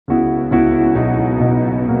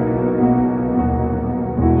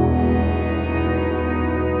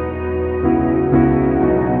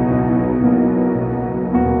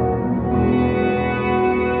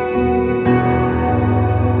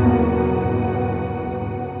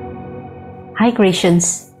Hi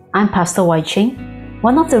Gracians, I'm Ps Au Wai Ching,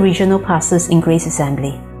 one of the regional pastors in Grace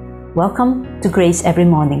Assembly. Welcome to Grace Every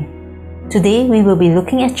Morning. Today we will be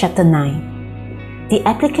looking at chapter 9. The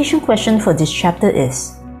application question for this chapter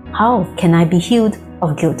is, how can I be healed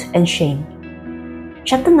of guilt and shame?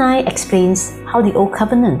 Chapter 9 explains how the Old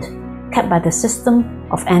Covenant, kept by the system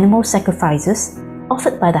of animal sacrifices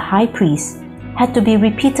offered by the high priest, had to be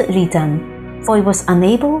repeatedly done, for it was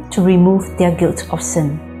unable to remove their guilt of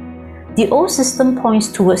sin. The old system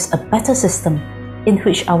points towards a better system in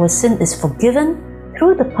which our sin is forgiven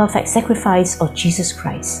through the perfect sacrifice of Jesus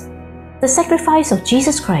Christ. The sacrifice of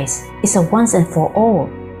Jesus Christ is a once and for all,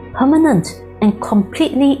 permanent and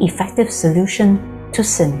completely effective solution to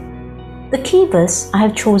sin. The key verse I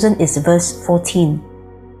have chosen is verse 14.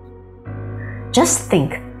 Just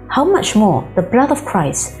think how much more the blood of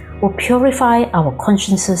Christ will purify our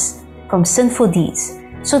consciences from sinful deeds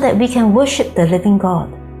so that we can worship the living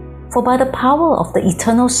God. For by the power of the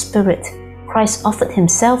eternal Spirit, Christ offered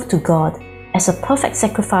himself to God as a perfect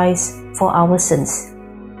sacrifice for our sins.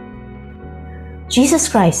 Jesus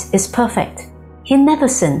Christ is perfect. He never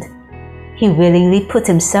sinned. He willingly put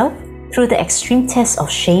himself through the extreme test of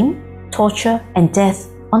shame, torture, and death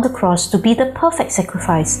on the cross to be the perfect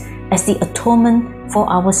sacrifice as the atonement for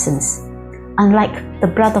our sins. Unlike the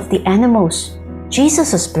blood of the animals,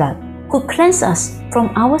 Jesus' blood could cleanse us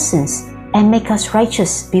from our sins and make us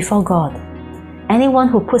righteous before God. Anyone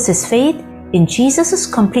who puts his faith in Jesus'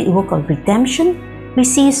 complete work of redemption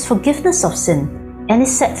receives forgiveness of sin and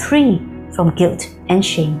is set free from guilt and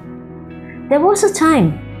shame. There was a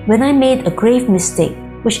time when I made a grave mistake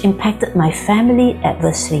which impacted my family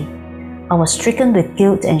adversely. I was stricken with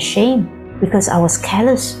guilt and shame because I was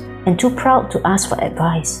careless and too proud to ask for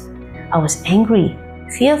advice. I was angry,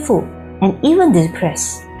 fearful, and even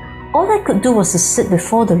depressed. All I could do was to sit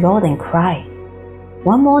before the Lord and cry.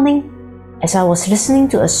 One morning, as I was listening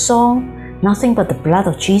to a song, Nothing But the Blood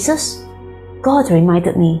of Jesus, God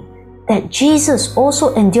reminded me that Jesus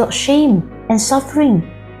also endured shame and suffering,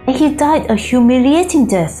 and he died a humiliating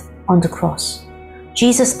death on the cross.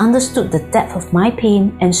 Jesus understood the depth of my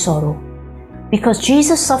pain and sorrow. Because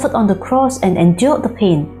Jesus suffered on the cross and endured the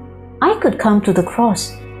pain, I could come to the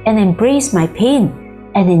cross and embrace my pain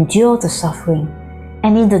and endure the suffering.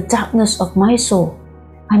 And in the darkness of my soul,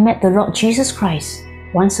 I met the Lord Jesus Christ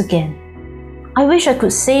once again. I wish I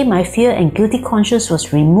could say my fear and guilty conscience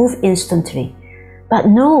was removed instantly. But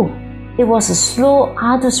no, it was a slow,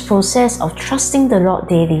 arduous process of trusting the Lord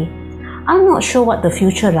daily. I'm not sure what the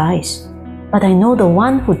future lies, but I know the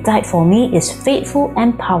one who died for me is faithful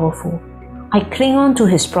and powerful. I cling on to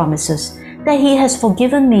his promises that he has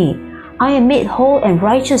forgiven me. I am made whole and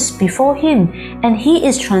righteous before him, and he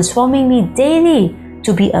is transforming me daily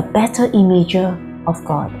to be a better imager of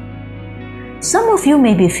God. Some of you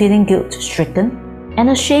may be feeling guilt-stricken and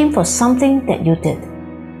ashamed for something that you did.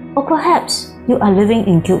 Or perhaps you are living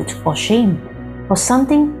in guilt or shame for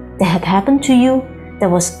something that had happened to you that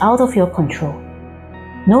was out of your control.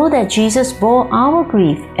 Know that Jesus bore our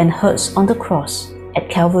grief and hurts on the cross at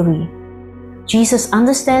Calvary. Jesus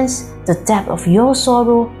understands the depth of your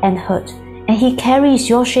sorrow and hurt, and he carries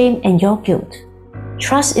your shame and your guilt.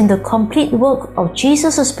 Trust in the complete work of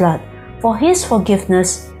Jesus' blood for his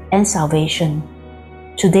forgiveness and salvation.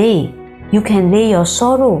 Today, you can lay your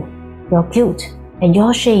sorrow, your guilt, and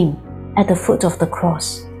your shame at the foot of the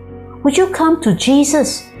cross. Would you come to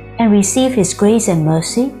Jesus and receive his grace and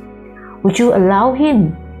mercy? Would you allow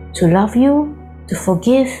him to love you, to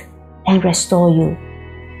forgive, and restore you?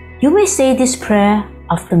 You may say this prayer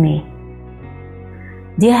after me.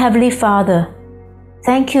 Dear Heavenly Father,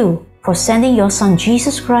 thank you for sending your Son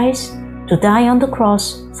Jesus Christ to die on the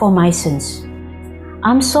cross for my sins.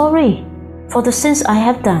 I'm sorry for the sins I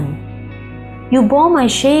have done. You bore my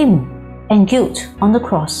shame and guilt on the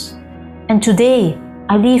cross, and today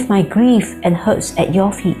I leave my grief and hurts at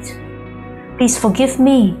your feet. Please forgive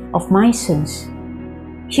me of my sins.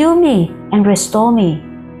 Heal me and restore me.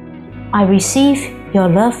 I receive your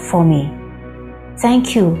love for me.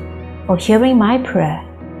 Thank you for hearing my prayer.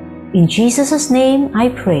 In Jesus' name I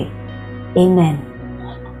pray. Amen.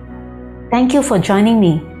 Thank you for joining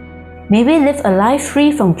me. May we live a life free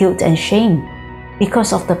from guilt and shame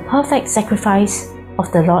because of the perfect sacrifice of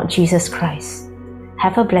the Lord Jesus Christ.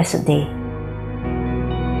 Have a blessed day.